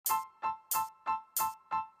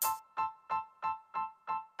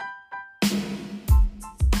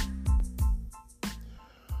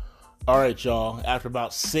All right, y'all. After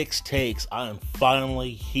about 6 takes, I am finally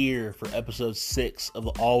here for episode 6 of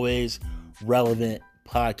the Always Relevant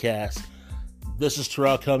podcast. This is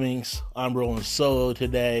Terrell Cummings. I'm rolling solo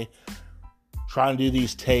today. Trying to do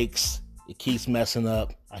these takes. It keeps messing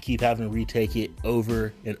up. I keep having to retake it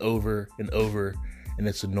over and over and over, and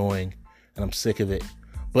it's annoying, and I'm sick of it.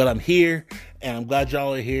 But I'm here, and I'm glad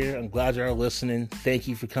y'all are here. I'm glad y'all are listening. Thank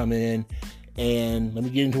you for coming in, and let me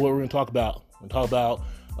get into what we're going to talk about. We're going to talk about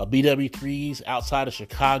BW3s outside of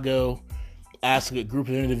Chicago asked a group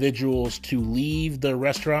of individuals to leave the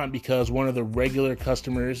restaurant because one of the regular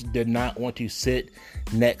customers did not want to sit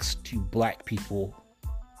next to black people.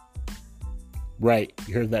 Right,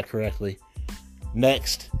 you heard that correctly.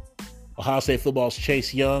 Next, Ohio State football's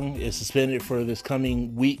Chase Young is suspended for this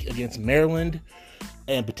coming week against Maryland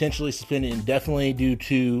and potentially suspended indefinitely due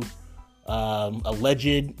to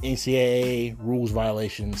alleged NCAA rules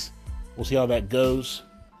violations. We'll see how that goes.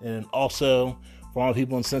 And also, for all the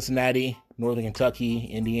people in Cincinnati, Northern Kentucky,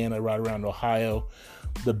 Indiana, right around Ohio,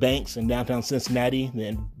 the banks in downtown Cincinnati,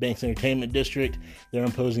 the Banks Entertainment District, they're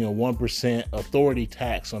imposing a 1% authority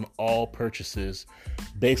tax on all purchases,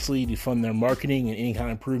 basically to fund their marketing and any kind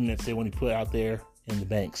of improvements they want to put out there in the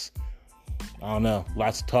banks. I don't know,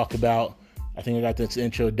 lots to talk about. I think I got this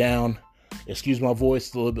intro down. Excuse my voice,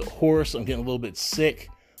 it's a little bit hoarse. I'm getting a little bit sick,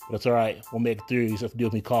 but it's all right. We'll make it through. You just have to deal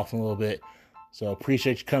with me coughing a little bit. So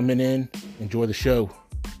appreciate you coming in. Enjoy the show.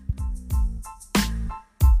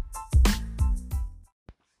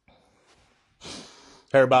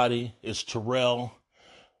 Hey everybody, it's Terrell,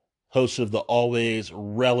 host of the Always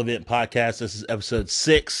Relevant podcast. This is episode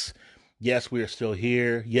 6. Yes, we are still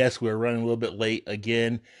here. Yes, we're running a little bit late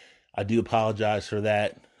again. I do apologize for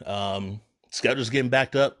that. Schedule's getting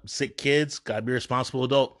backed up. Sick kids, gotta be a responsible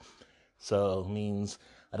adult. So it means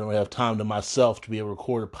I don't really have time to myself to be able to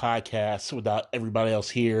record a podcast without everybody else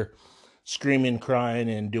here screaming, crying,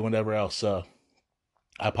 and doing whatever else. So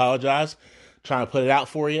I apologize. Trying to put it out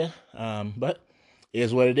for you, but it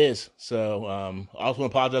is what it is. So I also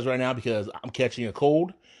want to apologize right now because I'm catching a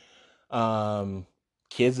cold.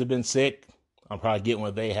 Kids have been sick. I'm probably getting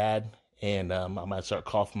what they had, and I might start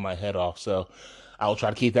coughing my head off. So I will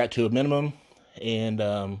try to keep that to a minimum, and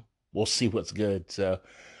we'll see what's good. So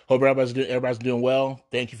hope everybody's doing well.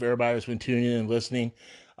 Thank you for everybody that's been tuning in and listening.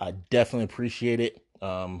 I definitely appreciate it.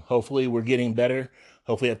 Hopefully we're getting better.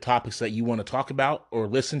 Hopefully we have topics that you want to talk about or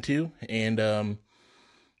listen to, and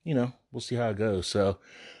we'll see how it goes. So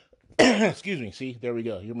excuse me. See, there we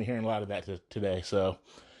go. You'll be hearing a lot of that today. So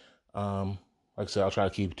like I said, I'll try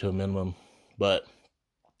to keep it to a minimum. But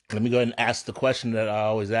let me go ahead and ask the question that I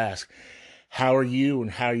always ask. How are you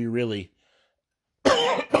and how are you really?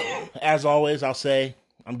 As always, I'll say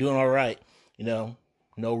I'm doing all right. No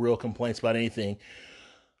real complaints about anything.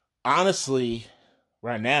 Honestly,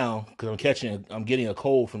 right now, because I'm getting a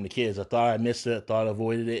cold from the kids. I thought I missed it, thought I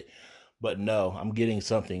avoided it, but no, I'm getting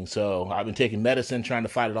something. So I've been taking medicine, trying to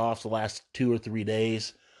fight it off the last 2 or 3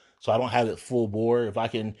 days. So I don't have it full bore. If I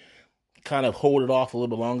can kind of hold it off a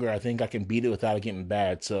little bit longer, I think I can beat it without it getting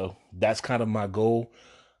bad. So that's kind of my goal.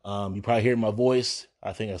 You probably hear my voice.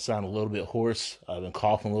 I think I sound a little bit hoarse. I've been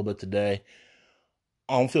coughing a little bit today.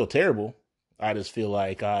 I don't feel terrible. I just feel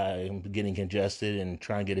like I'm getting congested and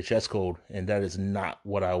trying to get a chest cold, and that is not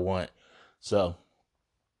what I want. So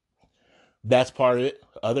that's part of it.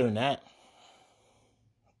 Other than that,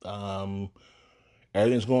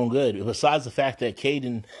 everything's going good. Besides the fact that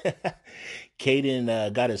Caden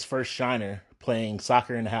got his first shiner playing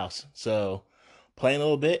soccer in the house. So playing a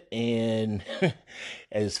little bit, and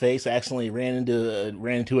his face accidentally ran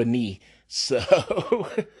into a knee. So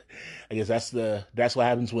I guess that's what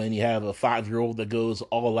happens when you have a 5-year-old that goes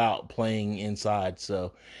all out playing inside.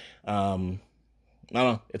 So I don't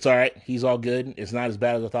know. It's all right. He's all good. It's not as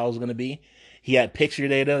bad as I thought it was going to be. He had picture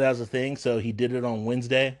data. That was the thing. So he did it on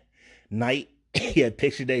Wednesday night. He had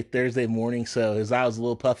picture day Thursday morning. So his eye was a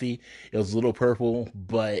little puffy. It was a little purple,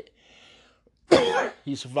 but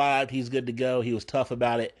he survived. He's good to go. He was tough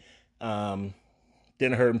about it.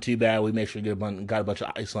 Didn't hurt him too bad. We made sure we got a bunch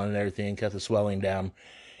of ice on it and everything, kept the swelling down.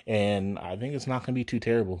 And I think it's not going to be too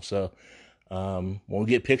terrible. So when we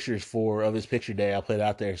get pictures of his picture day, I'll put it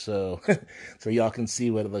out there so so y'all can see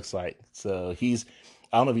what it looks like. So I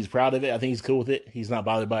don't know if he's proud of it. I think he's cool with it. He's not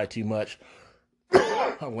bothered by it too much.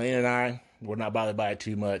 Lane and I, we're not bothered by it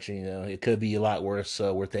too much. It could be a lot worse.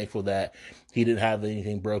 So we're thankful that he didn't have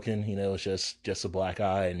anything broken. It's just a black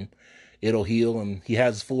eye, and it'll heal. And he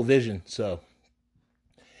has full vision, so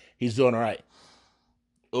he's doing all right.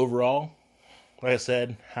 Overall, like I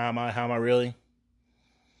said, how am I really?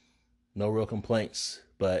 No real complaints,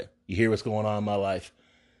 but you hear what's going on in my life.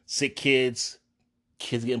 Sick kids,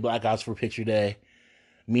 kids getting blackouts for picture day,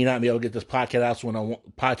 me not be able to get this podcast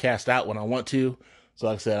out when I want to. So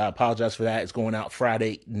like I said, I apologize for that. It's going out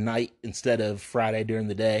Friday night instead of Friday during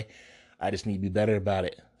the day. I just need to be better about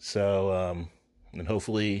it. So, and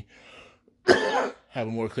hopefully have a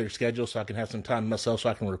more clear schedule so I can have some time myself so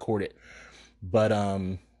I can record it. But, I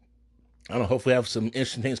don't know, hopefully I have some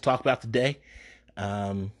interesting things to talk about today.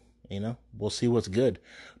 We'll see what's good.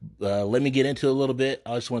 Let me get into it a little bit.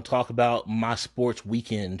 I just want to talk about my sports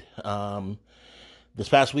weekend. This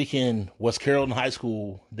past weekend, West Carrollton High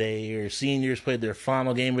School, their seniors played their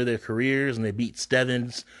final game of their careers, and they beat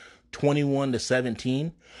Stebbins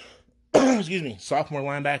 21-17. Excuse me. Sophomore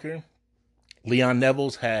linebacker Leon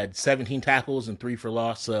Nevels had 17 tackles and 3 for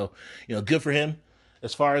loss. So, good for him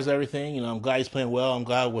as far as everything. I'm glad he's playing well. I'm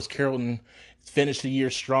glad West Carrollton finished the year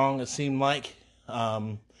strong, it seemed like.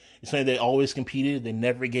 It's something they always competed. They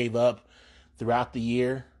never gave up throughout the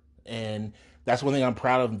year. And that's one thing I'm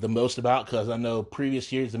proud of the most about, because I know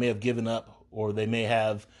previous years they may have given up, or they may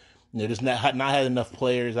have, just not had enough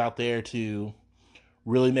players out there to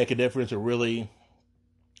really make a difference or really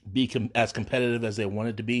be as competitive as they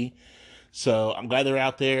wanted to be. So I'm glad they're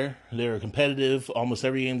out there. They were competitive almost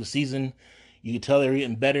every game of the season. You could tell they were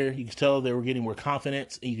getting better. You could tell they were getting more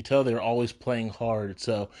confidence, and you could tell they were always playing hard.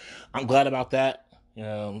 So I'm glad about that.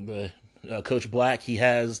 Coach Black, he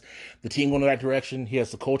has the team going in the right direction. He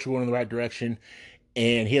has the culture going in the right direction,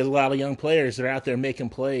 and he has a lot of young players that are out there making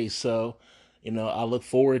plays. So, I look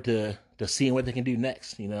forward to seeing what they can do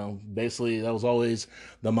next. Basically that was always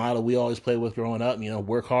the model we always played with growing up.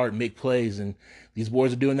 Work hard, make plays, and these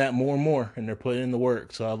boys are doing that more and more, and they're putting in the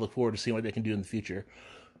work. So I look forward to seeing what they can do in the future.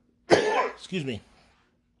 Excuse me.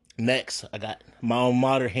 Next, I got my alma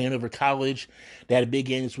mater, Hanover College. They had a big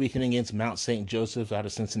game this weekend against Mount St. Joseph out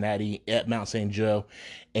of Cincinnati at Mount St. Joe,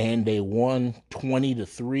 and they won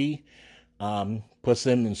 20-3. Puts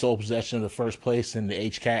them in sole possession of the first place in the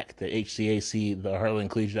HCAC, the HCAC, the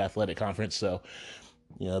Heartland Collegiate Athletic Conference. So,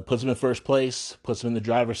 puts them in first place, puts them in the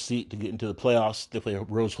driver's seat to get into the playoffs. They play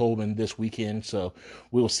Rose Holman this weekend, so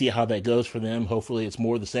we will see how that goes for them. Hopefully it's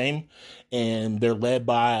more of the same. And they're led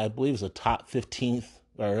by, I believe it's a top 15th,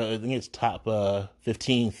 or I think it's top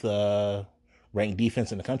 15th ranked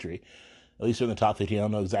defense in the country. At least they're in the top 15. I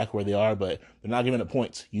don't know exactly where they are, but they're not giving up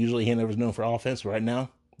points. Usually Hanover's known for offense. Right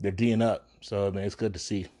now, they're D'ing up. So, it's good to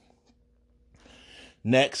see.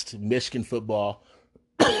 Next, Michigan football.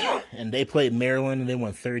 And they played Maryland, and they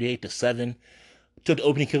won 38-7. Took the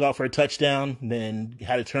opening kickoff for a touchdown, then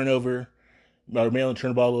had a turnover. Maryland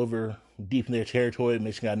turned the ball over deep in their territory.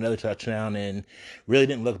 Michigan got another touchdown and really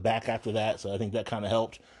didn't look back after that. So I think that kind of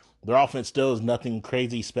helped. Their offense still is nothing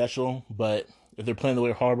crazy special, but if they're playing the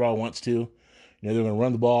way Harbaugh wants to, they're going to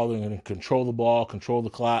run the ball, they're going to control the ball, control the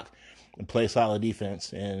clock, and play solid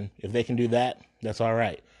defense. And if they can do that, that's all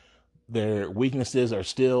right. Their weaknesses are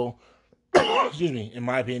still, excuse me, in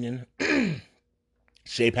my opinion,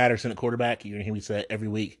 Shea Patterson at quarterback. You're going to hear me say it every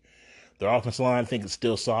week. Their offensive line, I think, is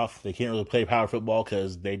still soft. They can't really play power football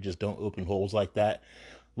because they just don't open holes like that.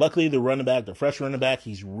 Luckily, the freshman running back,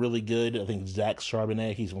 he's really good. I think Zach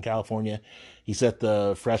Charbonnet, he's from California. He set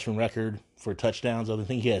the freshman record for touchdowns. I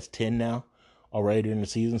think he has 10 now already during the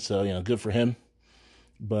season. So, good for him.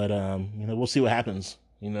 But, we'll see what happens.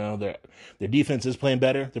 Their defense is playing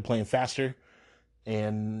better. They're playing faster.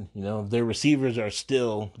 And, their receivers are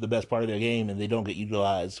still the best part of their game, and they don't get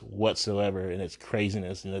utilized whatsoever. And it's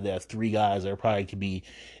craziness. They have 3 guys that probably could be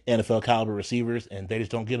NFL caliber receivers, and they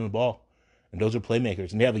just don't get them the ball. And those are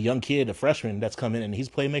playmakers. And they have a young kid, a freshman, that's come in, and he's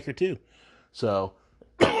a playmaker too. So,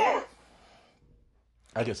 like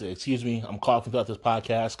I said, excuse me, I'm coughing throughout this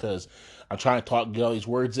podcast because I'm trying to get all these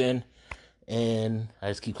words in, and I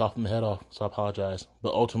just keep coughing my head off. So I apologize.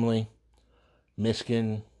 But ultimately,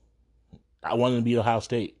 Michigan, I want them to beat Ohio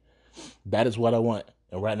State. That is what I want.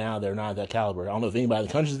 And right now, they're not at that caliber. I don't know if anybody in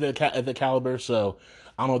the country is at that caliber, so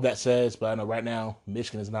I don't know what that says, but I know right now,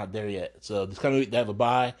 Michigan is not there yet. So this coming week, they have a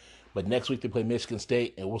bye, but next week they play Michigan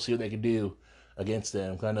State, and we'll see what they can do against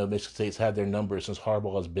them. I know Michigan State's had their numbers since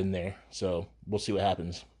Harbaugh has been there, so we'll see what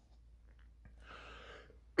happens.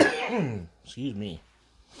 Excuse me.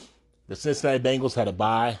 The Cincinnati Bengals had a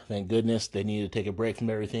bye. Thank goodness. They needed to take a break from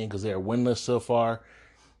everything because they are winless so far.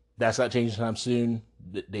 That's not changing anytime soon.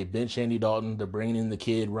 They benched Andy Dalton. They're bringing in the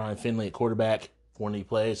kid, Ryan Finley, at quarterback for when he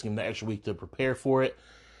plays. Give him the extra week to prepare for it.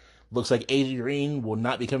 Looks like AJ Green will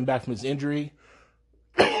not be coming back from his injury.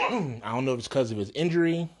 I don't know if it's because of his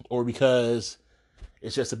injury or because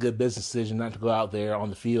it's just a good business decision not to go out there on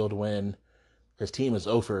the field when his team is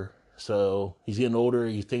over. So he's getting older.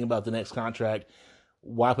 He's thinking about the next contract.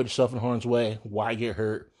 Why put yourself in harm's way? Why get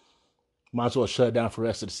hurt? Might as well shut it down for the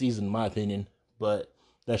rest of the season, in my opinion. But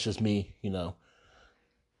That's just me. They're not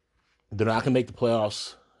going to make the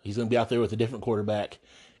playoffs. He's going to be out there with a different quarterback.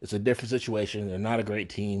 It's a different situation. They're not a great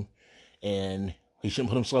team, and he shouldn't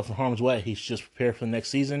put himself in harm's way. He should just prepare for the next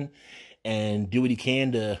season and do what he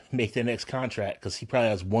can to make their next contract, because he probably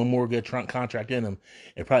has one more good trunk contract in him.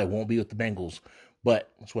 It probably won't be with the Bengals,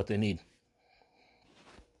 but that's what they need.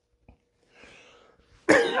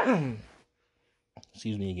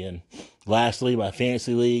 Excuse me again. Lastly, my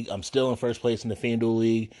fantasy league. I'm still in first place in the FanDuel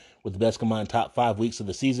League with the best combined top 5 weeks of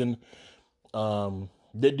the season. Didn't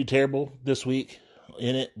do terrible this week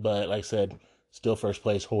in it, but like I said, still first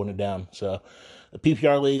place, holding it down. So the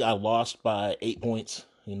PPR league, I lost by 8 points.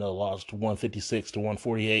 Lost 156 to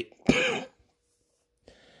 148. I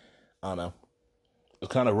don't know.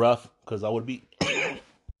 It's kind of rough because I would be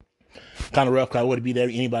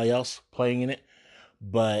anybody else playing in it.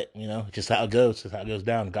 But just how it goes. Just how it goes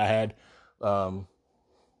down. The guy had, I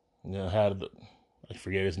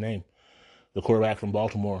forget his name, the quarterback from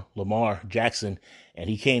Baltimore, Lamar Jackson, and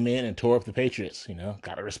he came in and tore up the Patriots.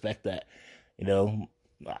 Gotta respect that.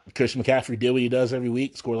 Christian McCaffrey did what he does every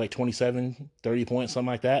week, scored like 27, 30 points, something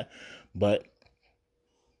like that. But,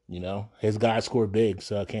 his guy scored big,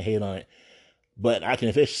 so I can't hate on it. But I can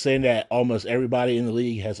officially say that almost everybody in the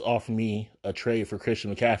league has offered me a trade for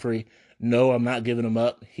Christian McCaffrey. No, I'm not giving him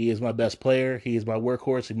up. He is my best player. He is my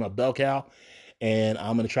workhorse. He's my bell cow. And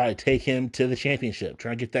I'm going to try to take him to the championship.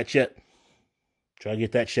 Try to get that chip.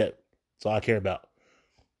 That's all I care about.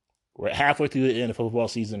 We're halfway through the NFL football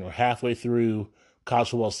season. We're halfway through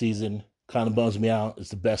college football season. Kind of bums me out. It's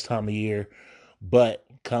the best time of year. But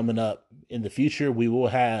coming up in the future, we will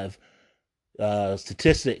have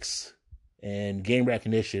statistics and game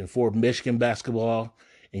recognition for Michigan basketball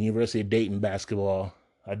and University of Dayton basketball.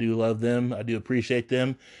 I do love them. I do appreciate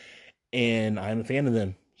them. And I'm a fan of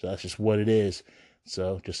them. So that's just what it is.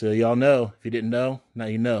 So just so y'all know, if you didn't know, now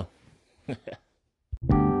you know.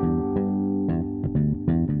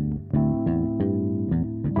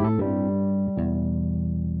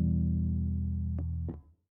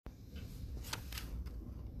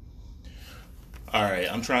 All right,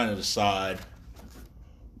 I'm trying to decide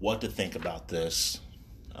what to think about this.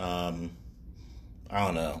 I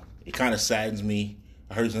don't know. It kind of saddens me.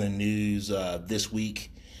 I heard in the news this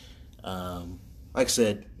week. Like I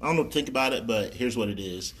said, I don't know what to think about it, but here's what it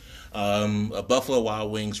is. A Buffalo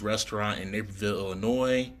Wild Wings restaurant in Naperville,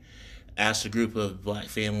 Illinois, asked a group of black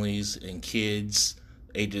families and kids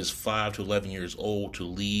ages 5 to 11 years old to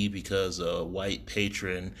leave because a white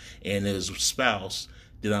patron and his spouse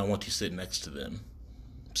did not want to sit next to them.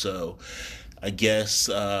 So I guess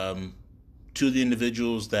two of the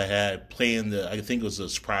individuals that had planned I think it was a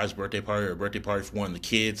surprise birthday party or a birthday party for one of the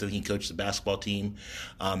kids. I think he coached the basketball team.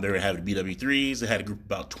 They were going to have the BW3s. They had a group of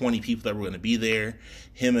about 20 people that were going to be there.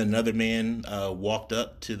 Him and another man walked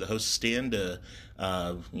up to the host stand to,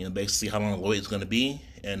 basically see how long the wait was going to be.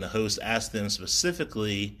 And the host asked them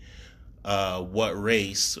specifically what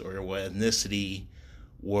race or what ethnicity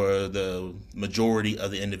were the majority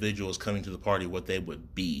of the individuals coming to the party, what they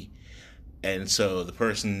would be. And so the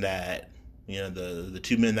person that, the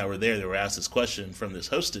two men that were there, they were asked this question from this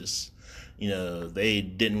hostess. They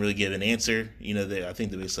didn't really give an answer. I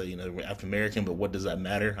think they said, we're African American, but what does that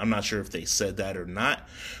matter? I'm not sure if they said that or not.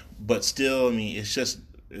 But still,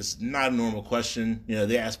 it's not a normal question.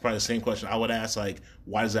 They asked probably the same question I would ask, like,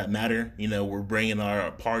 why does that matter? We're bringing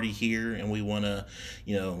our party here and we want to,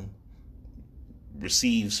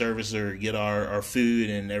 receive service or get our food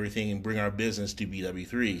and everything and bring our business to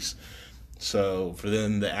BW3s. So for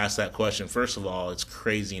them to ask that question, first of all, it's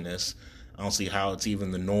craziness. I don't see how it's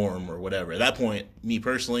even the norm or whatever. At that point, me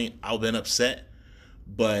personally, I would have been upset.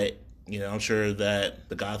 But, I'm sure that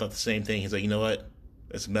the guy thought the same thing. He's like, you know what?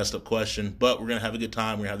 It's a messed up question, but we're going to have a good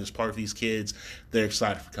time. We're going to have this party for these kids. They're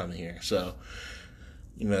excited for coming here. So,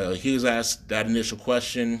 he was asked that initial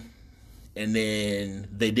question. And then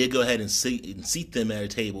they did go ahead and seat them at a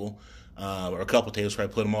table, or a couple tables,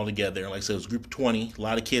 probably put them all together. Like I said, it was a group of 20, a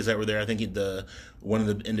lot of kids that were there. I think one of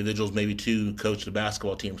the individuals, maybe two, coached the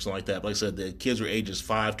basketball team or something like that. But like I said, the kids were ages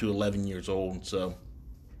 5 to 11 years old. So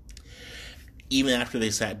even after they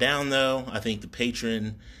sat down, though, I think the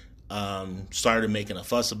patron started making a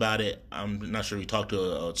fuss about it. I'm not sure if he talked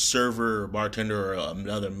to a server or bartender or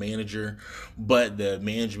another manager, but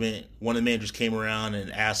one of the managers came around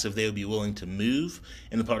and asked if they would be willing to move.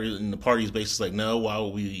 And the party's basically like, no, why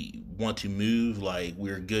would we want to move? Like,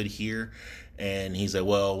 we're good here. And he's like,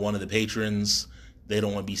 well, one of the patrons, they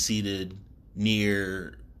don't want to be seated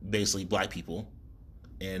near basically black people.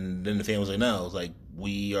 And then the family was like, no, it's like,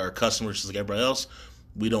 we are customers just like everybody else.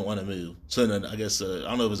 We don't want to move. So then I guess, I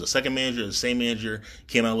don't know if it was the second manager or the same manager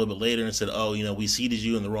came out a little bit later and said, oh, we seated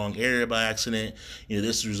you in the wrong area by accident.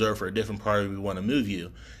 This is reserved for a different party. We want to move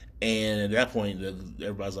you. And at that point,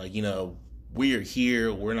 everybody's like, we are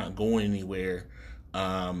here. We're not going anywhere.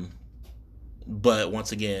 But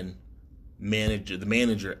once again, the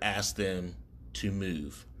manager asked them to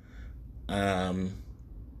move.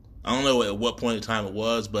 I don't know at what point in time it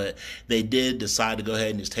was, but they did decide to go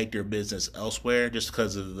ahead and just take their business elsewhere just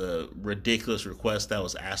because of the ridiculous request that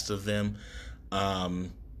was asked of them.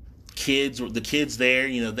 The kids there,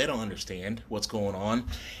 they don't understand what's going on.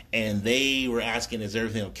 And they were asking, is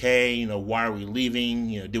everything okay? Why are we leaving?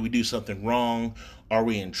 Did we do something wrong? Are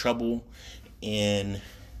we in trouble? And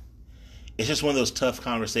it's just one of those tough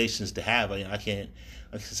conversations to have. I can't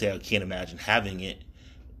imagine having it.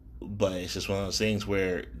 But it's just one of those things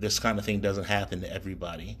where this kind of thing doesn't happen to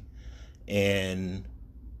everybody. And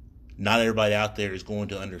not everybody out there is going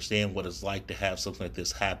to understand what it's like to have something like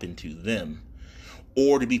this happen to them.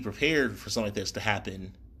 Or to be prepared for something like this to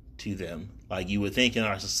happen to them. Like you would think in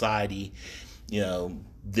our society,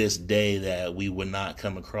 this day that we would not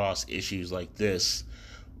come across issues like this.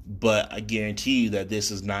 But I guarantee you that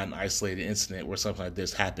this is not an isolated incident where something like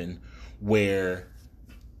this happened, where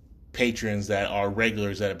patrons that are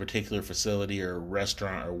regulars at a particular facility or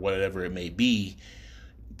restaurant or whatever it may be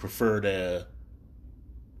prefer to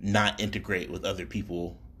not integrate with other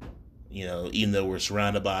people, even though we're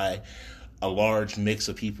surrounded by a large mix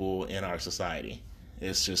of people in our society.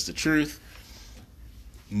 It's just the truth.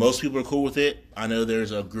 Most people are cool with it. I know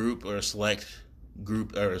there's a group or a select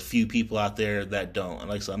group or a few people out there that don't. And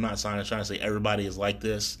like I said, I'm not trying to say everybody is like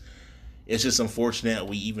this. It's just unfortunate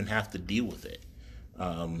we even have to deal with it.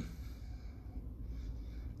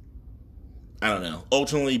 I don't know.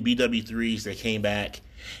 Ultimately, BW3s, they came back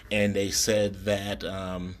and they said that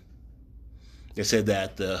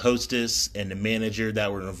the hostess and the manager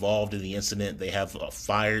that were involved in the incident, they have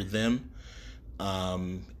fired them,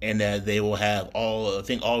 and that they will have all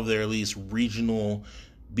of their at least regional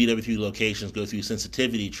BW3 locations go through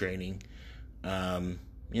sensitivity training. The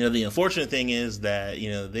unfortunate thing is that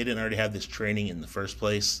they didn't already have this training in the first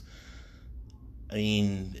place. I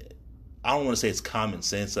mean, I don't want to say it's common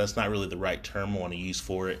sense. That's not really the right term I want to use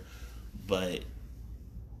for it. But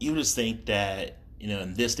you would just think that,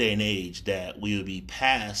 in this day and age, that we would be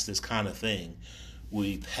past this kind of thing.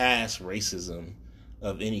 We past racism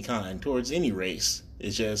of any kind towards any race.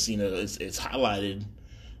 It's just, it's highlighted,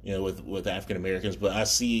 with African Americans. But I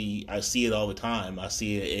see it all the time. I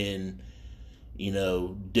see it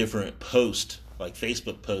in, different posts, like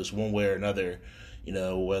Facebook posts, one way or another,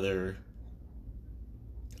 whether...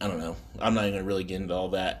 I don't know. I'm not even going to really get into all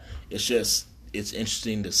that. It's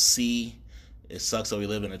interesting to see. It sucks that we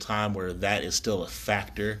live in a time where that is still a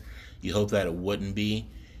factor. You hope that it wouldn't be.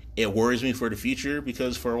 It worries me for the future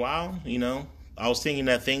because for a while, I was thinking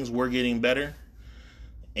that things were getting better.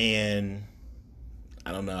 And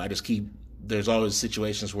I don't know. There's always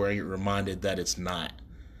situations where I get reminded that it's not.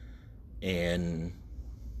 And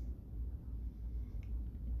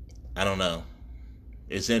I don't know.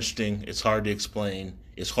 It's interesting. It's hard to explain.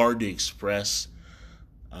 It's hard to express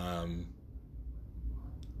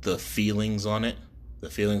the feelings on it, the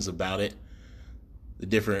feelings about it, the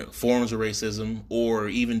different forms of racism, or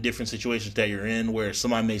even different situations that you're in where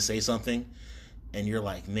somebody may say something and you're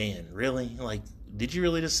like, man, really? Like, did you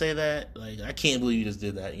really just say that? Like, I can't believe you just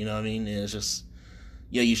did that. You know what I mean? And it's just,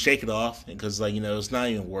 you shake it off because, it's not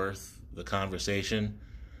even worth the conversation.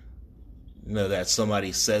 That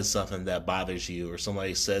somebody says something that bothers you or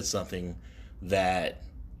somebody says something that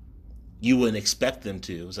you wouldn't expect them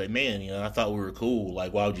to. It's like, man, I thought we were cool.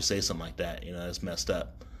 Like, why would you say something like that? It's messed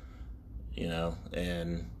up.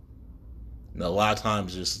 And a lot of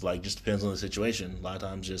times just depends on the situation. A lot of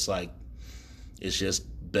times it's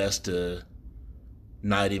just best to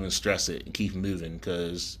not even stress it and keep moving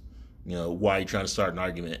because, why are you trying to start an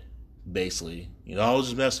argument? Basically, I was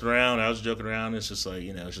just messing around. I was joking around. It's just like,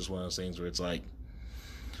 it's just one of those things where it's like,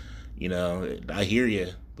 I hear you,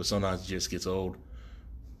 but sometimes it just gets old.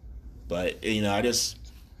 But, it's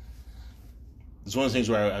one of the things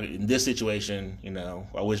where in this situation,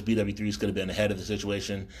 I wish BW3s could have been ahead of the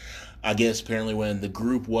situation. I guess apparently when the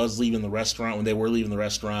group was leaving the restaurant, when they were leaving the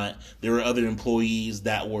restaurant, there were other employees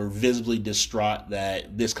that were visibly distraught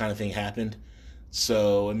that this kind of thing happened.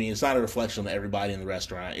 So, it's not a reflection on everybody in the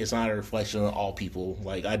restaurant. It's not a reflection on all people.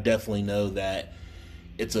 Like, I definitely know that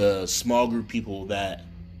it's a small group of people that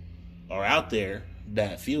are out there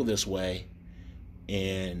that feel this way.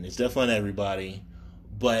 And it's definitely not everybody.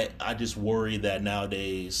 But I just worry that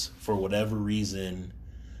nowadays, for whatever reason,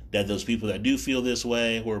 that those people that do feel this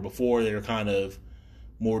way, where before they were kind of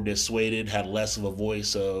more dissuaded, had less of a voice.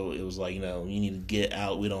 So it was like, you need to get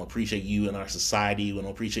out. We don't appreciate you in our society. We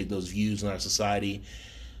don't appreciate those views in our society.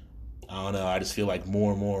 I don't know. I just feel like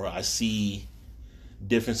more and more I see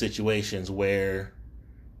different situations where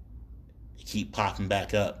they keep popping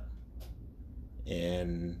back up.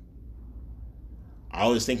 And I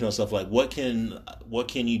always think to myself, like, what can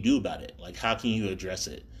you do about it? Like, how can you address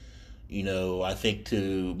it? I think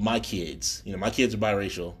to my kids. My kids are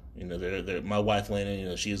biracial. They're my wife,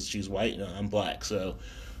 Lana. She's white. I'm black. So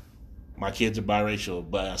my kids are biracial.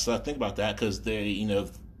 But I still think about that because they,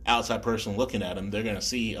 outside person looking at them, they're gonna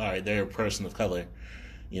see, all right, they're a person of color.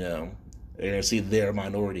 They're gonna see they're a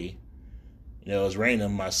minority. As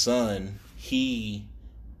Raynham, my son, I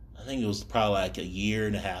think it was probably like a year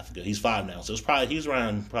and a half ago. He's 5 now, so he was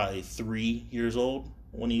around probably 3 years old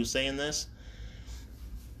when he was saying this.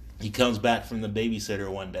 He comes back from the babysitter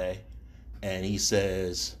one day, and he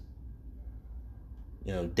says,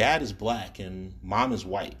 Dad is black and Mom is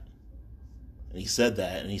white. And he said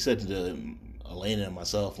that, and he said to Elena and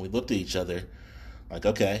myself, and we looked at each other like,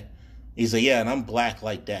 okay. He said, yeah, and I'm black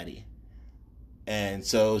like Daddy. And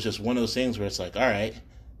so it's just one of those things where it's like, all right,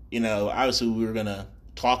 obviously we were going to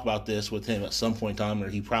talk about this with him at some point in time, or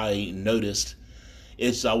he probably noticed.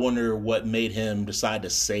 I wonder what made him decide to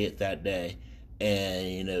say it that day.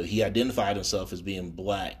 And, he identified himself as being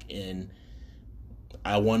black. And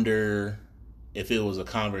I wonder if it was a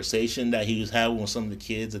conversation that he was having with some of the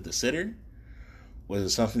kids at the sitter. Was it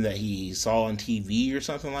something that he saw on TV or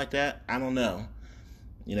something like that? I don't know.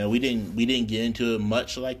 We didn't get into it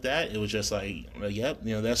much like that. It was just like, yep,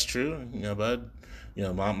 that's true. Bud,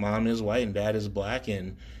 mom is white and dad is black,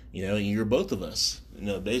 and you're both of us.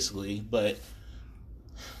 Basically. But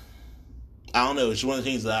I don't know. It's one of the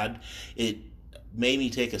things that it made me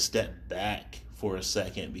take a step back for a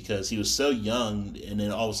second because he was so young, and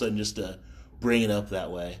then all of a sudden just to bring it up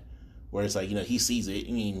that way, where it's like, he sees it.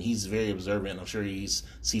 I mean, he's very observant. I'm sure he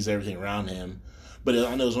sees everything around him. But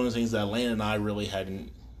I know it's one of the things that Lana and I really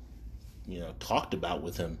hadn't, talked about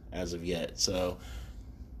with him as of yet. So,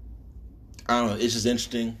 I don't know. It's just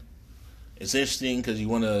interesting. It's interesting because you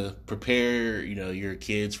want to prepare, your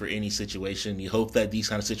kids for any situation. You hope that these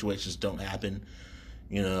kind of situations don't happen.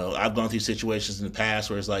 I've gone through situations in the past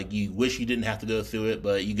where it's like you wish you didn't have to go through it,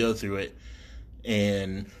 but you go through it.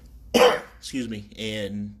 And, excuse me,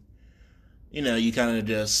 and, you kind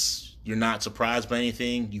of you're not surprised by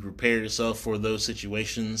anything. You prepare yourself for those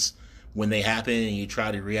situations when they happen, and you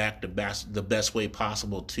try to react the best way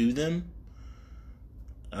possible to them.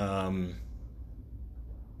 I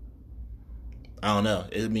don't know.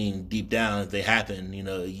 I mean, deep down, if they happen,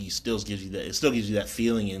 it still gives you that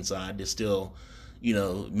feeling inside. It still,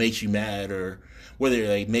 makes you mad, or whether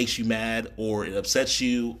it makes you mad or it upsets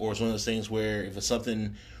you, or it's one of those things where if it's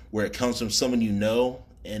something where it comes from someone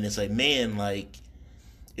and it's like, man, like,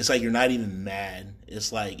 it's like you're not even mad.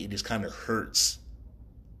 It's like it just kind of hurts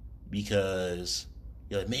because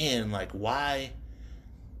you're like, man, like, why?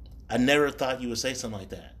 I never thought you would say something like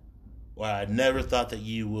that. Or I never thought that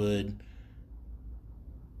you would,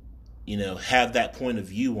 have that point of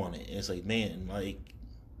view on it. And it's like, man, like,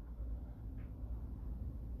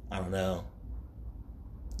 I don't know.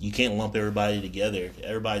 You can't lump everybody together.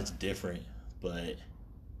 Everybody's different. But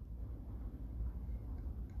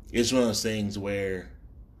it's one of those things where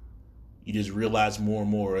you just realize more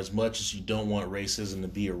and more, as much as you don't want racism to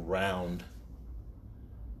be around,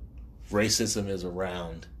 racism is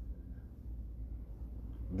around.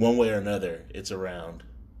 One way or another, it's around.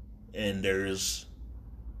 And there's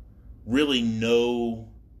really no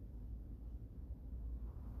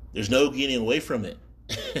getting away from it.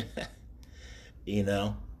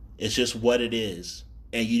 It's just what it is.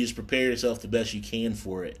 And you just prepare yourself the best you can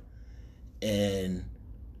for it. And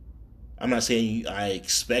I'm not saying I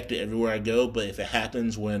expect it everywhere I go, but if it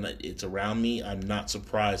happens when it's around me, I'm not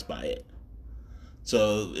surprised by it.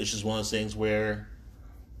 So it's just one of those things where,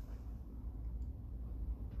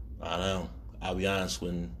 I don't know, I'll be honest,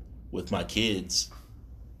 with my kids,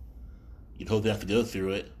 you'd hope they have to go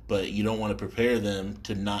through it, but you don't want to prepare them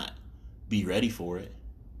to not be ready for it.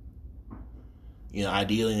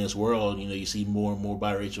 Ideally in this world, you see more and more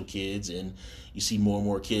biracial kids, and you see more and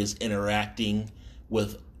more kids interacting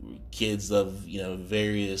with kids of,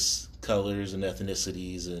 various colors and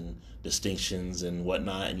ethnicities and distinctions and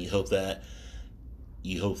whatnot, and you hope that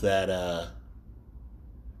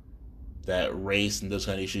that race and those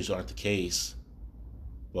kind of issues aren't the case.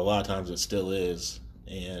 But a lot of times it still is,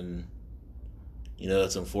 and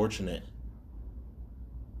it's unfortunate.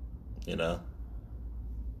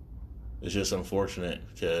 It's just unfortunate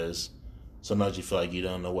because sometimes you feel like you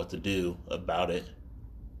don't know what to do about it.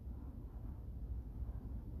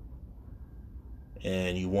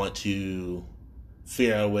 and you want to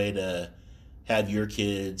figure out a way to have your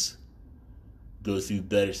kids go through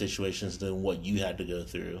better situations than what you had to go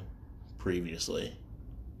through previously.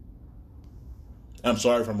 I'm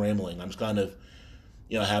sorry if I'm rambling. I'm just kind of,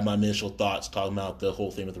 I have my initial thoughts talking about the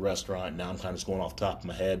whole thing with the restaurant. And now I'm kind of just going off the top of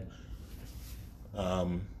my head.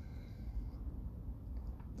 I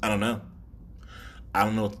don't know. I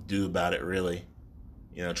don't know what to do about it, really.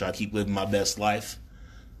 Try to keep living my best life.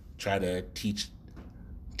 Try to teach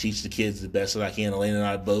the kids the best that I can. Elena and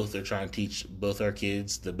I both are trying to teach both our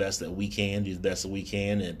kids the best that we can, do the best that we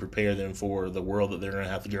can, and prepare them for the world that they're going to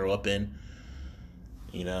have to grow up in.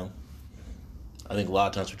 I think a lot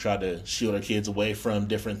of times we try to shield our kids away from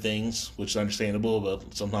different things, which is understandable,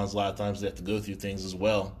 but sometimes a lot of times they have to go through things as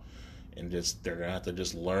well. And they're going to have to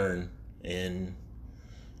just learn. And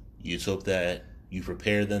you just hope that you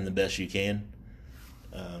prepare them the best you can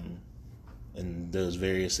in those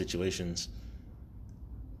various situations.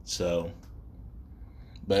 So,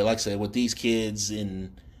 but like I said, with these kids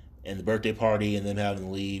and the birthday party and them having to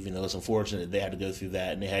leave, it's unfortunate that they had to go through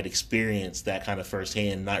that and they had experienced that kind of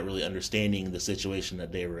firsthand, not really understanding the situation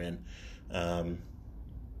that they were in.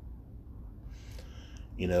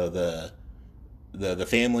 The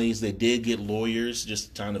families, they did get lawyers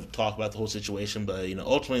just to kind of talk about the whole situation, but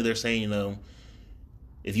ultimately they're saying,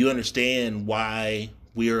 if you understand why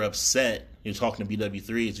we are upset, you're talking to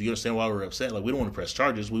BW3, if you understand why we're upset, like, we don't want to press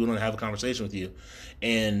charges, we want to have a conversation with you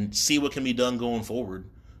and see what can be done going forward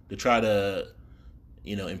to try to,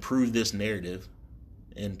 improve this narrative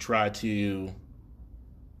and try to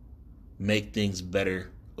make things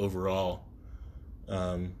better overall.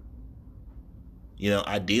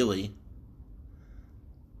 Ideally,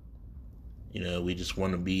 we just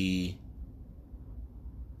want to be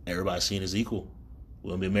everybody seen as equal. We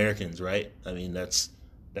want to be Americans, right? I mean, that's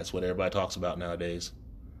what everybody talks about nowadays.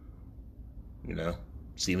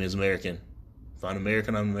 See me as American. If I'm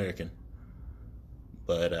American, I'm American.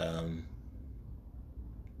 But,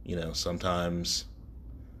 sometimes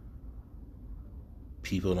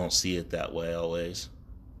people don't see it that way always.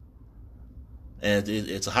 And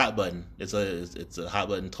it's a hot button. It's a hot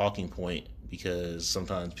button talking point because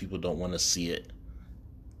sometimes people don't want to see it.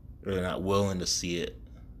 Or they're not willing to see it.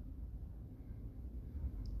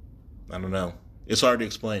 I don't know. It's hard to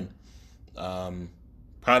explain. Probably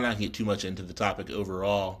not get too much into the topic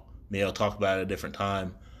overall. Maybe I'll talk about it at a different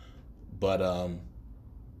time. But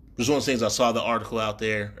just one of the things, I saw the article out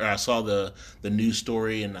there, or I saw the news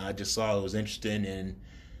story, and I just saw it was interesting, and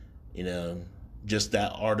just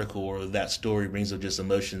that article or that story brings up just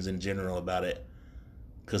emotions in general about it.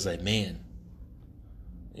 Because, like, man,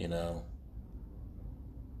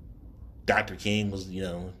 Dr. King was,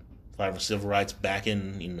 fighting for civil rights back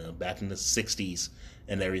in the 60s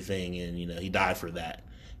and everything, and he died for that.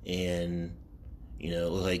 And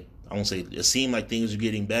like, I won't say it seemed like things were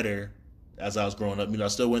getting better as I was growing up. I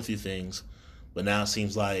still went through things, but now it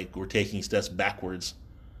seems like we're taking steps backwards.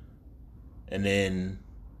 And then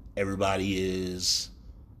everybody is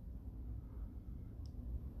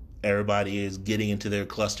getting into their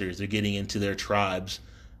clusters, they're getting into their tribes,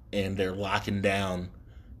 and they're locking down.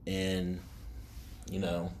 And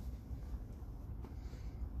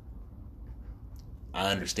I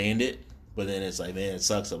understand it, but then it's like, man, it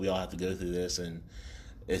sucks that we all have to go through this, and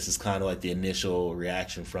this is kind of like the initial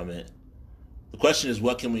reaction from it. The question is,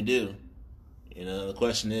 what can we do? The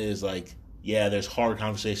question is, like, yeah, there's hard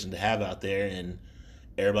conversation to have out there, and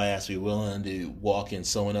everybody has to be willing to walk in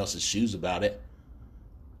someone else's shoes about it.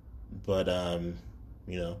 But,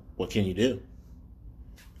 what can you do?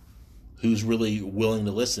 Who's really willing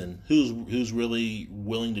to listen? Who's really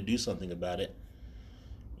willing to do something about it?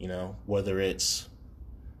 Whether it's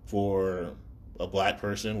for a black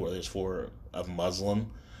person, whether it's for a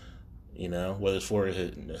Muslim, whether it's for a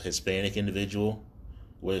Hispanic individual,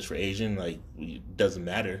 whether it's for Asian, like, it doesn't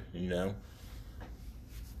matter,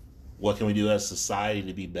 What can we do as a society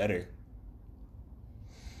to be better?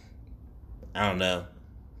 I don't know,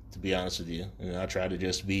 to be honest with you. I try to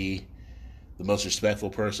just be the most respectful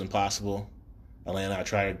person possible. Atlanta, I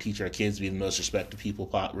try to teach our kids to be the most respectful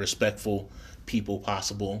people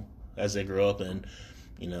possible as they grow up, and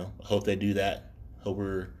I hope they do that. Hope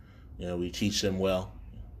we teach them well.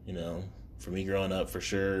 For me growing up, for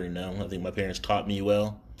sure. I think my parents taught me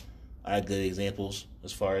well. I had good examples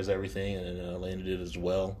as far as everything, and Atlanta did as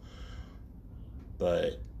well.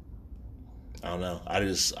 But I don't know.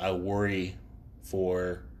 I worry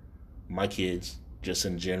for my kids just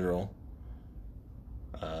in general.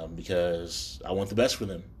 Because I want the best for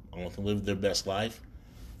them. I want them to live their best life,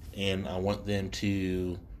 and I want them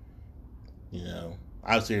to,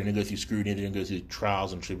 obviously they're going to go through scrutiny, they're going to go through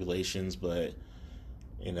trials and tribulations, but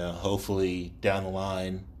Hopefully down the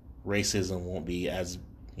line, racism won't be as,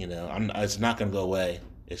 it's not going to go away.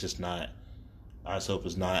 It's just not. I just hope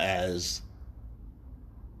it's not as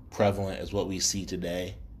prevalent as what we see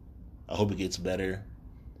today. I hope it gets better.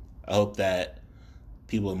 I hope that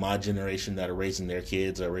people in my generation that are raising their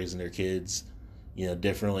kids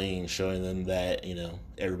differently and showing them that,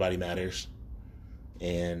 everybody matters.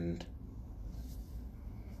 And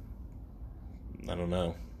I don't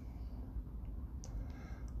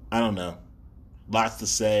know. Lots to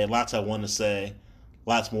say, lots I want to say,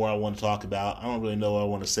 lots more I want to talk about. I don't really know what I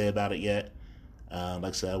want to say about it yet. Like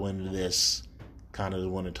I said, I went into this kind of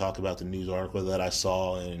want to talk about the news article that I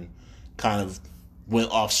saw and kind of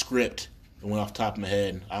went off script and went off the top of my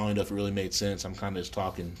head. I don't even know if it really made sense. I'm kind of just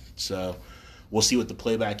talking. So we'll see what the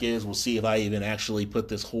playback is. We'll see if I even actually put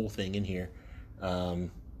this whole thing in here. I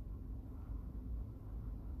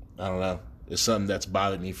don't know. It's something that's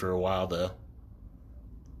bothered me for a while, though.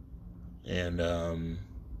 And I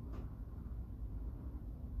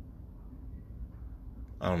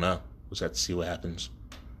don't know. We'll just have to see what happens.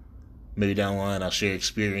 Maybe down the line I'll share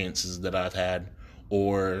experiences that I've had,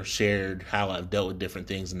 or shared how I've dealt with different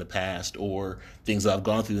things in the past, or things I've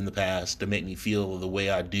gone through in the past to make me feel the way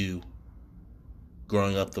I do,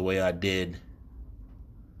 growing up the way I did.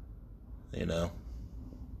 We'll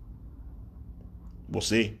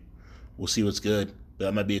see. We'll see what's good.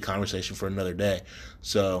 That might be a conversation for another day.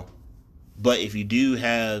 So, but if you do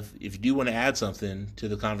want to add something to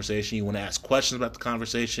the conversation, you want to ask questions about the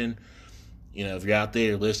conversation, if you're out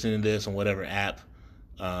there listening to this on whatever app,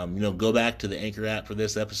 go back to the Anchor app for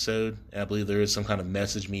this episode. I believe there is some kind of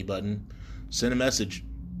message me button. Send a message,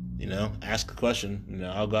 ask a question.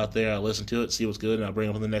 I'll go out there, I'll listen to it, see what's good, and I'll bring it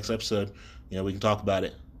up in the next episode. We can talk about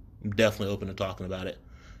it. I'm definitely open to talking about it.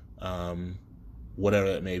 Whatever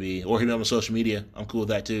it may be. Or hit me up on social media. I'm cool with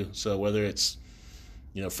that too. So whether it's,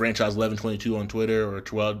 franchise 1122 on Twitter or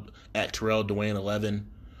at Terrell Dwayne 11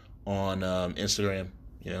 on Instagram,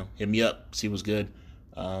 hit me up, see what's good.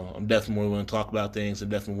 I'm definitely more willing to talk about things. I'm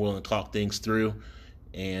definitely willing to talk things through.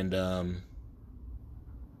 And,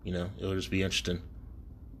 it'll just be interesting.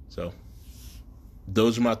 So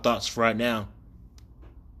those are my thoughts for right now.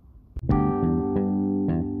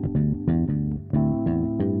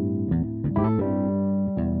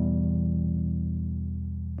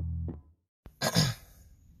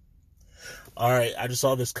 All right, I just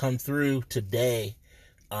saw this come through today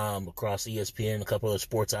across ESPN, a couple of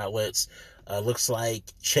sports outlets. Looks like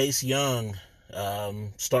Chase Young,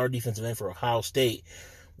 star defensive end for Ohio State,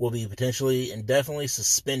 will be potentially indefinitely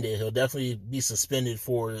suspended. He'll definitely be suspended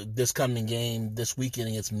for this coming game this weekend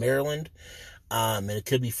against Maryland, and it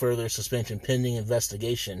could be further suspension pending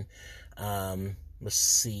investigation. Let's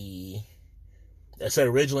see. I said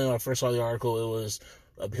originally when I first saw the article, it was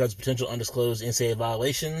because of potential undisclosed NCAA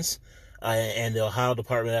violations. And the Ohio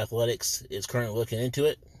Department of Athletics is currently looking into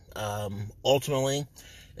it. Ultimately,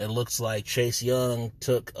 it looks like Chase Young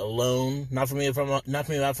took a loan, not from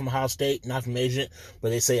Ohio State, not from agent, but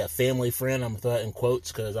they say a family friend. I'm putting that in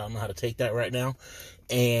quotes because I don't know how to take that right now.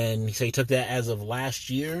 And he said he took that as of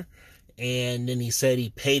last year, and then he said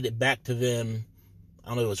he paid it back to them. I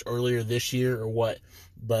don't know if it was earlier this year or what.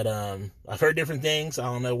 But I've heard different things. I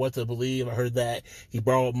don't know what to believe. I heard that he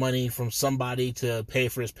borrowed money from somebody to pay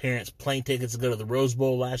for his parents' plane tickets to go to the Rose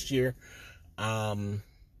Bowl last year. I'm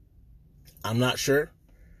not sure.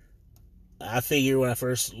 I figured when I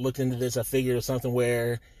first looked into this, I figured it was something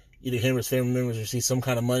where either him or his family members received some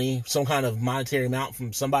kind of money, some kind of monetary amount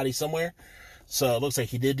from somebody somewhere. So it looks like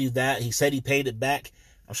he did do that. He said he paid it back.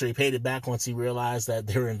 I'm sure he paid it back once he realized that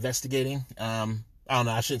they were investigating. I don't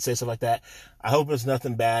know. I shouldn't say stuff like that. I hope it's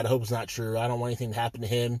nothing bad. I hope it's not true. I don't want anything to happen to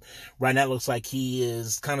him. Right now, it looks like he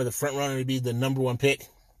is kind of the front runner to be the number one pick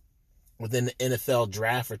within the NFL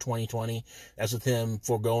draft for 2020. That's with him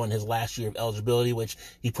foregoing his last year of eligibility, which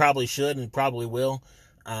he probably should and probably will.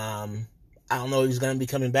 I don't know if he's going to be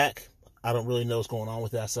coming back. I don't really know what's going on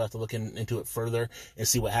with that. I still have to look into it further and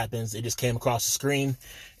see what happens. It just came across the screen,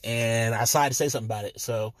 and I decided to say something about it.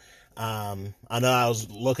 So, I know I was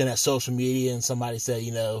looking at social media and somebody said,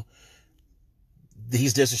 he's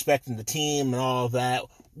disrespecting the team and all of that.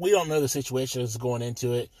 We don't know the situation that's going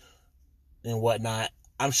into it and whatnot.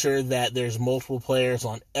 I'm sure that there's multiple players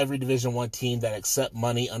on every Division I team that accept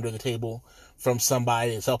money under the table from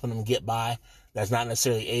somebody that's helping them get by. That's not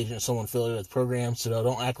necessarily agent or someone affiliated with the program. So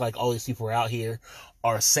don't act like all these people are out here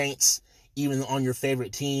are saints, even on your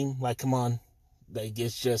favorite team. Like, come on. Like,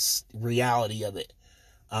 it's just reality of it.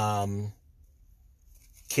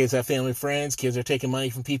 Kids have family friends. Kids are taking money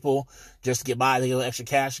from people just to get by. They get extra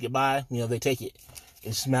cash to get by. They take it.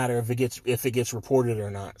 It's just a matter if it gets reported or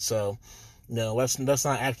not. So let's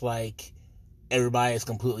not act like everybody is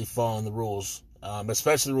completely following the rules.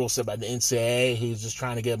 Especially the rules set by the NCAA, who's just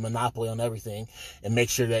trying to get a monopoly on everything and make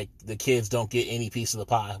sure that the kids don't get any piece of the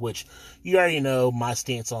pie, which you already know my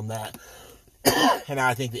stance on that. And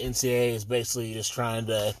I think the NCAA is basically just trying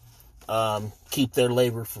to keep their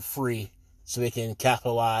labor for free so they can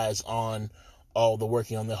capitalize on all the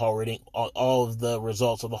working on the all of the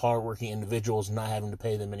results of the hardworking individuals, not having to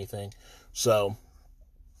pay them anything. So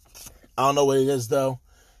I don't know what it is though.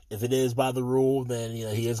 If it is by the rule, then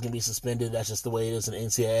he is going to be suspended. That's just the way it is in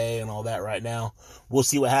NCAA and all that right now. We'll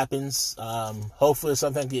see what happens. Hopefully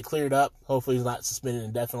something can get cleared up. Hopefully he's not suspended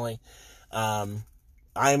indefinitely. I'm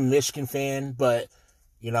a Michigan fan, but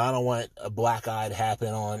I don't want a black eye to happen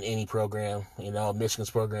on any program. Michigan's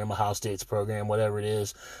program, Ohio State's program, whatever it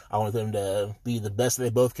is. I want them to be the best that they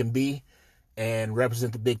both can be and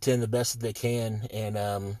represent the Big Ten the best that they can,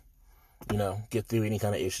 and get through any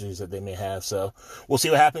kind of issues that they may have. So we'll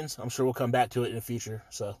see what happens. I'm sure we'll come back to it in the future.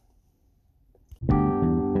 So.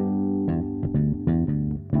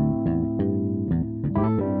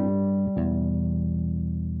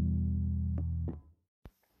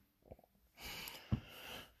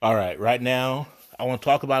 All right. Right now, I want to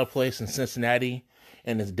talk about a place in Cincinnati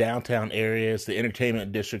and its downtown area. It's the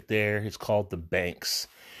entertainment district there. It's called the Banks.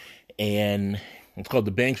 And it's called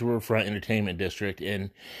the Banks Riverfront Entertainment District.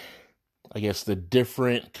 And I guess the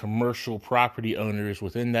different commercial property owners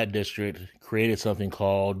within that district created something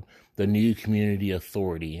called the New Community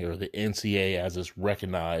Authority, or the NCA, as it's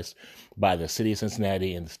recognized by the city of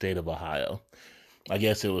Cincinnati and the state of Ohio. I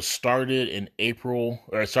guess it was started on April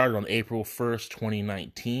 1st,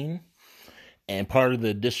 2019. And part of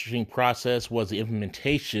the districting process was the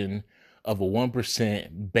implementation of a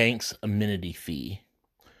 1% Banks amenity fee.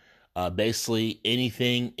 Basically,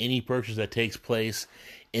 any purchase that takes place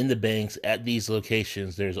in the banks at these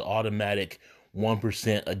locations, there's an automatic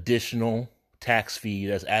 1% additional tax fee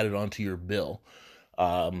that's added onto your bill.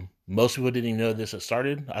 Most people didn't even know this had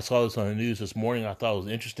started. I saw this on the news this morning. I thought it was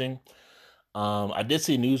interesting. I did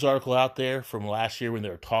see a news article out there from last year when they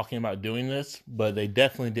were talking about doing this, but they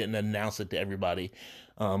definitely didn't announce it to everybody.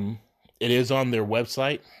 It is on their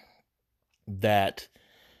website that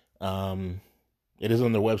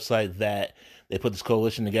they put this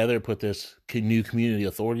coalition together, put this new community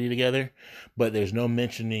authority together, but there's no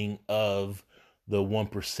mentioning of the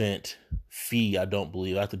 1% fee. I don't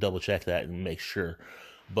believe. I have to double check that and make sure,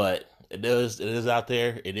 but it is out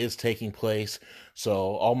there. It is taking place.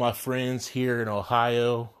 So all my friends here in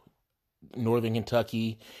Ohio, Northern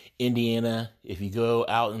Kentucky, Indiana, if you go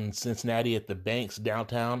out in Cincinnati at the Banks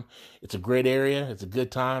downtown, it's a great area. It's a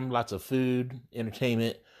good time. Lots of food,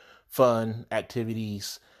 entertainment, fun,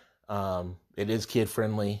 activities. It is kid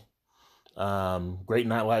friendly. Great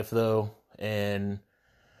nightlife though. And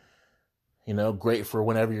great for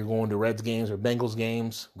whenever you're going to Reds games or Bengals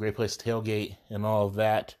games. Great place to tailgate and all of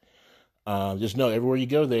that. Just know everywhere you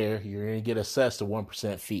go there, you're going to get assessed a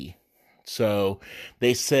 1% fee. So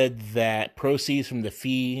they said that proceeds from the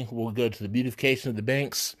fee will go to the beautification of the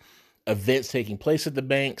banks, events taking place at the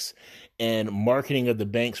banks, and marketing of the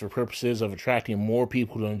banks for purposes of attracting more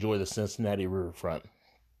people to enjoy the Cincinnati riverfront.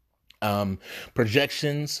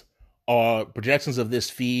 Projections are that this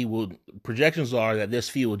fee will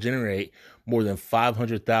generate more than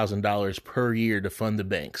 $500,000 per year to fund the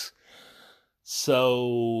banks.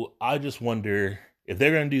 So I just wonder if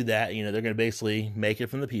they're going to do that. They're going to basically make it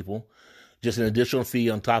from the people, just an additional fee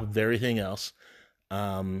on top of everything else.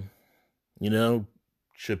 Should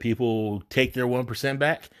people take their 1%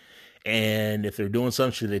 back? And if they're doing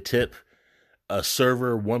something, should they tip a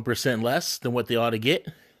server 1% less than what they ought to get?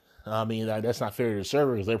 I mean, that's not fair to the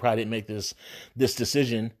server because they probably didn't make this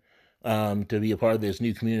decision to be a part of this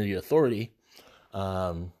new community authority.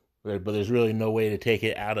 But there's really no way to take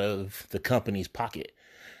it out of the company's pocket.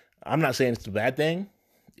 I'm not saying it's a bad thing.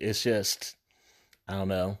 It's just, I don't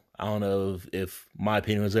know. I don't know if my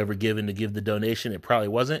opinion was ever given to give the donation. It probably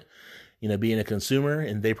wasn't. Being a consumer,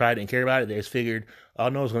 and they probably didn't care about it. They just figured, oh,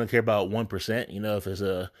 no one's going to care about 1%. If it's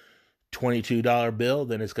a $22 bill,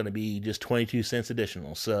 then it's going to be just 22 cents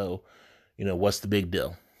additional. So, what's the big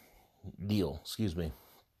deal? Excuse me.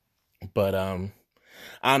 But, I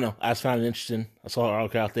don't know. I just found it interesting. I saw an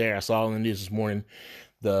article out there. I saw it on the news this morning.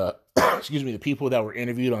 The people that were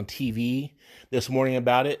interviewed on TV this morning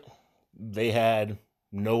about it, they had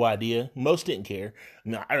no idea. Most didn't care.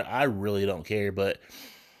 No, I really don't care. But,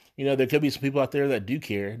 there could be some people out there that do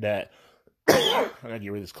care that, I gotta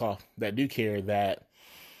get rid of this cough, that do care that,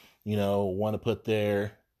 want to put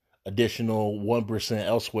their additional 1%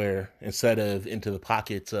 elsewhere instead of into the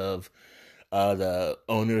pockets of the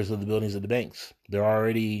owners of the buildings of the banks. They're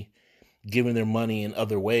already giving their money in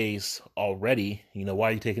other ways already. Why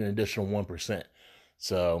are you taking an additional 1%?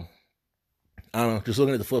 So, I don't know, just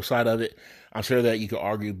looking at the flip side of it, I'm sure that you could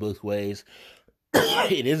argue both ways.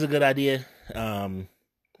 It is a good idea.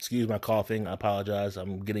 Excuse my coughing. I apologize.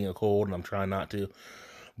 I'm getting a cold and I'm trying not to.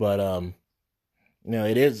 But,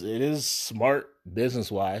 it is smart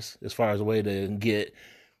business-wise as far as a way to get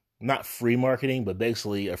not free marketing, but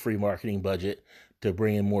basically a free marketing budget to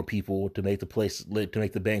bring in more people, to make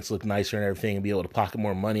the banks look nicer and everything, and be able to pocket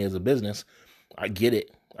more money as a business. I get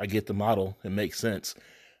it. I get the model. It makes sense.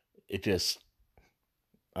 It just,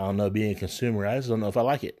 I don't know, being a consumer, I just don't know if I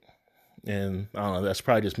like it. And I don't know, that's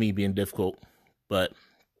probably just me being difficult. But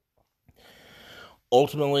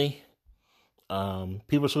ultimately,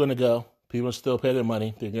 people are still going to go. People still pay their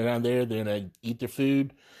money. They're going down there. They're going to eat their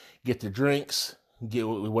food, get their drinks, get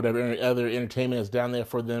whatever other entertainment is down there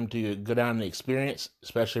for them to go down and experience,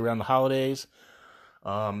 especially around the holidays.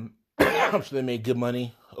 I'm sure they made good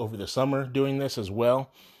money over the summer doing this as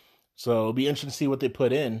well. So it'll be interesting to see what they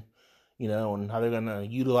put in, and how they're going to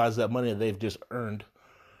utilize that money that they've just earned.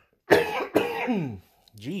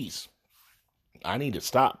 Jeez, I need to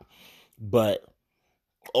stop. But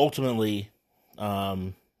ultimately, it's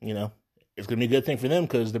going to be a good thing for them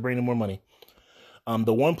because they're bringing more money.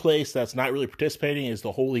 The one place that's not really participating is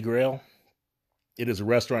the Holy Grail. It is a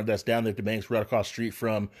restaurant that's down there at the banks right across the street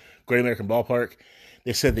from Great American Ballpark.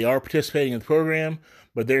 They said they are participating in the program,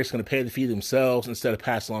 but they're just going to pay the fee themselves instead of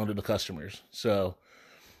passing along to the customers. So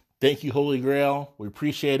thank you, Holy Grail. We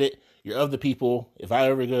appreciate it. You're of the people. If I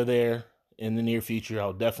ever go there in the near future,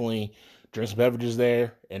 I'll definitely drink some beverages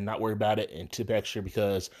there and not worry about it and tip extra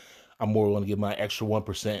because I'm more willing to give my extra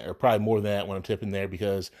 1% or probably more than that when I'm tipping there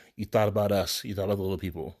because you thought about us. You thought about the little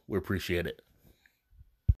people. We appreciate it.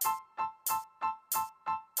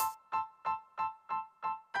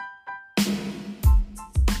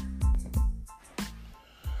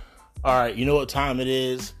 All right, you know what time it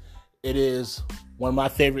is? It is one of my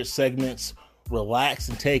favorite segments, Relax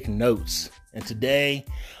and Take Notes. And today,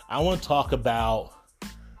 I want to talk about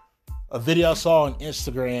a video I saw on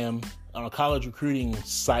Instagram on a college recruiting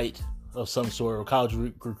site of some sort, or college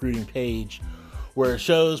recruiting page, where it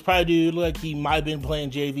shows probably dude like he might have been playing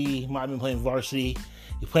JV, might have been playing varsity.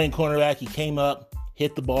 He's playing cornerback. He came up,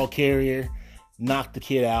 hit the ball carrier, knocked the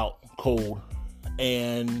kid out cold.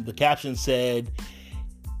 And the caption said,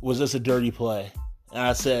 "Was this a dirty play?" And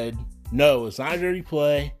I said, no, it's not a dirty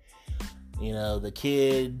play. The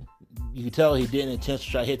kid, you could tell he didn't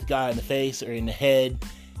intentionally try to hit the guy in the face or in the head.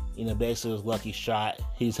 Basically it was a lucky shot.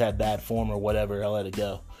 He's had bad form or whatever. I let it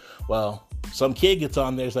go. Well, some kid gets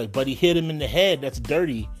on there. It's like, buddy hit him in the head. That's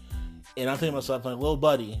dirty. And I'm thinking to myself, like, little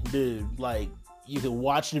buddy, dude, like, you can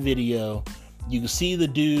watch the video. You can see the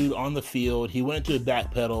dude on the field. He went to a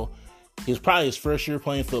back pedal. It was probably his first year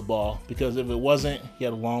playing football because if it wasn't, he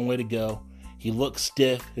had a long way to go. He looked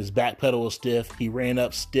stiff. His back pedal was stiff. He ran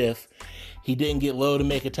up stiff. He didn't get low to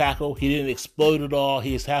make a tackle. He didn't explode at all.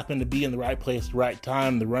 He just happened to be in the right place at the right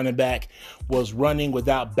time. The running back was running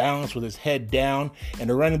without balance with his head down, and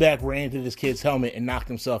the running back ran into this kid's helmet and knocked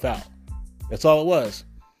himself out. That's all it was.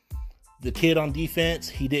 The kid on defense,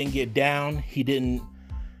 he didn't get down. He didn't,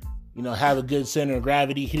 have a good center of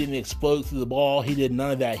gravity. He didn't explode through the ball. He did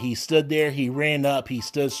none of that. He stood there. He ran up. He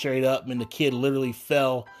stood straight up, and the kid literally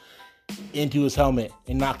fell into his helmet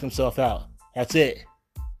and knocked himself out. That's it.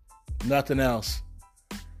 Nothing else.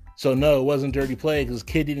 So no, it wasn't dirty play because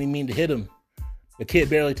the kid didn't even mean to hit him. The kid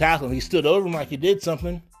barely tackled him. He stood over him like he did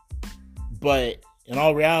something. But in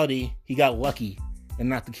all reality, he got lucky and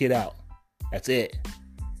knocked the kid out. That's it.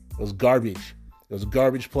 It was garbage. It was a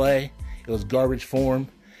garbage play. It was garbage form.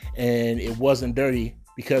 And it wasn't dirty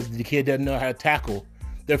because the kid doesn't know how to tackle.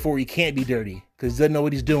 Therefore, he can't be dirty because he doesn't know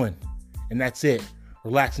what he's doing. And that's it.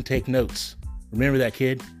 Relax and take notes. Remember that,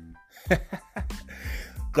 kid.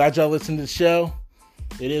 Glad y'all listened to the show.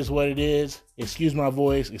 It is what it is. Excuse my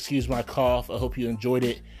voice. Excuse my cough. I hope you enjoyed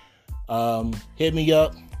it. Hit me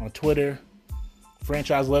up on Twitter,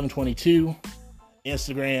 franchise1122,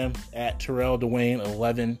 Instagram at Terrell Dwayne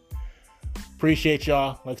 11. Appreciate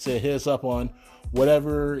y'all. Like I said, hit us up on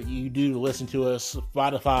whatever you do to listen to us.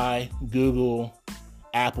 Spotify, Google,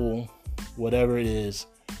 Apple, whatever it is.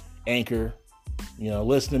 Anchor.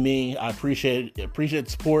 Listen to me. I appreciate it. Appreciate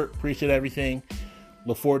the support. Appreciate everything.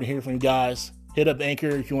 Look forward to hearing from you guys. Hit up Anchor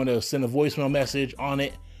if you want to send a voicemail message on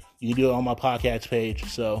it. You can do it on my podcast page.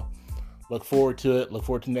 So look forward to it. Look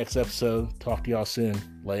forward to the next episode. Talk to y'all soon.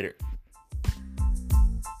 Later.